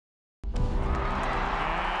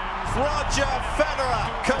Roger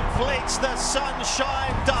Federer completes the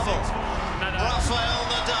sunshine double. Rafael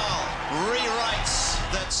Nadal rewrites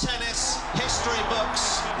the tennis history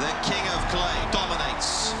books. The king of clay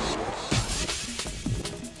dominates.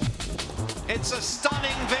 It's a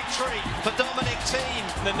stunning victory for Dominic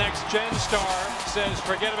Thiem. The next gen star says,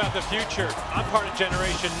 forget about the future. I'm part of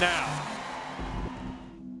generation now.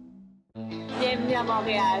 Bienvenue à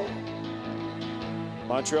Montréal.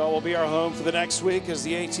 Montreal will be our home for the next week as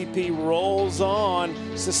the ATP rolls on.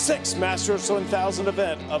 It's the 6th Masters 1000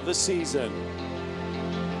 event of the season.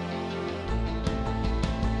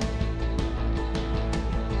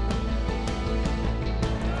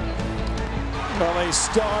 Well, a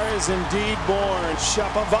star is indeed born.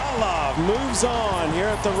 Shapovalov moves on here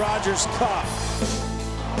at the Rogers Cup.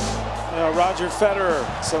 Roger Federer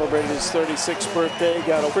celebrated his 36th birthday.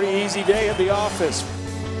 Got a pretty easy day at the office.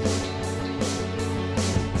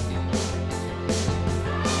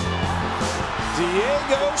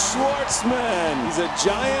 Diego Schwartzman, he's a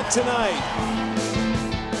giant tonight.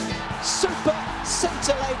 Super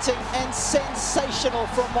scintillating and sensational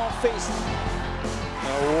from Monfils.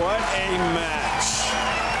 What a match.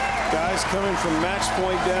 Guys coming from match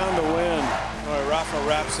point down to win. Boy, Rafa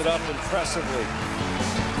wraps it up impressively.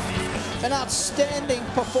 An outstanding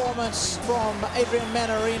performance from Adrian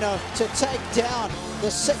Mannarino to take down the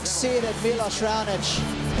 6th-seeded Milos Raonic.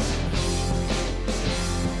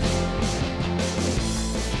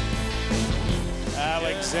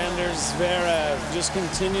 Alexander Zverev just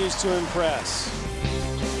continues to impress.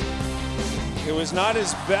 It was not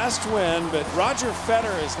his best win, but Roger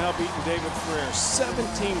Federer has now beaten David Ferrer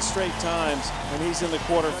 17 straight times, and he's in the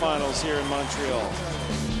quarterfinals here in Montreal.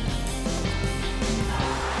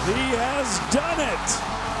 He has done it!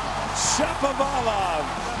 Shapovalov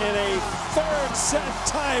in a 3rd set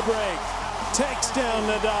tiebreak takes down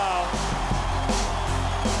Nadal.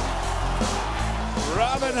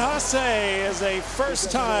 Robin Haase is a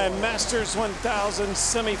first-time Masters 1000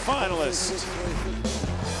 semifinalist.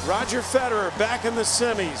 Roger Federer back in the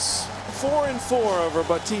semis, 4-4 over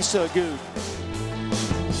Bautista Agut.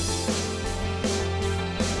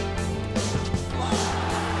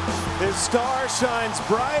 His star shines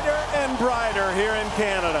brighter and brighter here in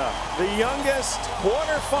Canada. The youngest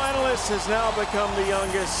quarterfinalist has now become the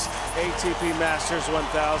youngest ATP Masters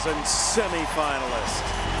 1000 semifinalist.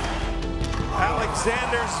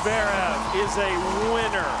 Alexander Zverev is a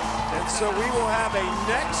winner, and so we will have a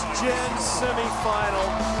next-gen semifinal.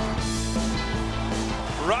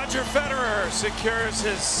 Roger Federer secures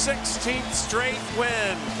his 16th straight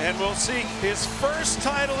win and will seek his first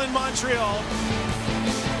title in Montreal.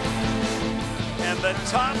 And the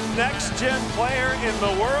top next-gen player in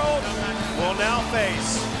the world will now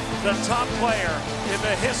face the top player in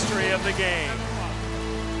the history of the game.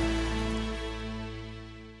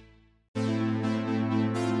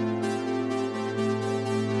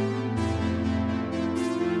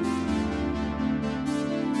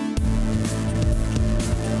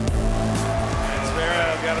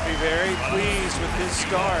 Got to be very pleased with his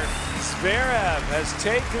start. Zverev has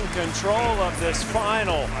taken control of this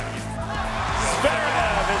final.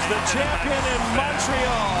 Zverev is the champion in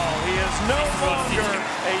Montreal. He is no longer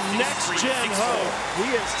a next-gen hope.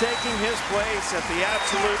 He is taking his place at the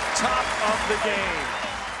absolute top of the game.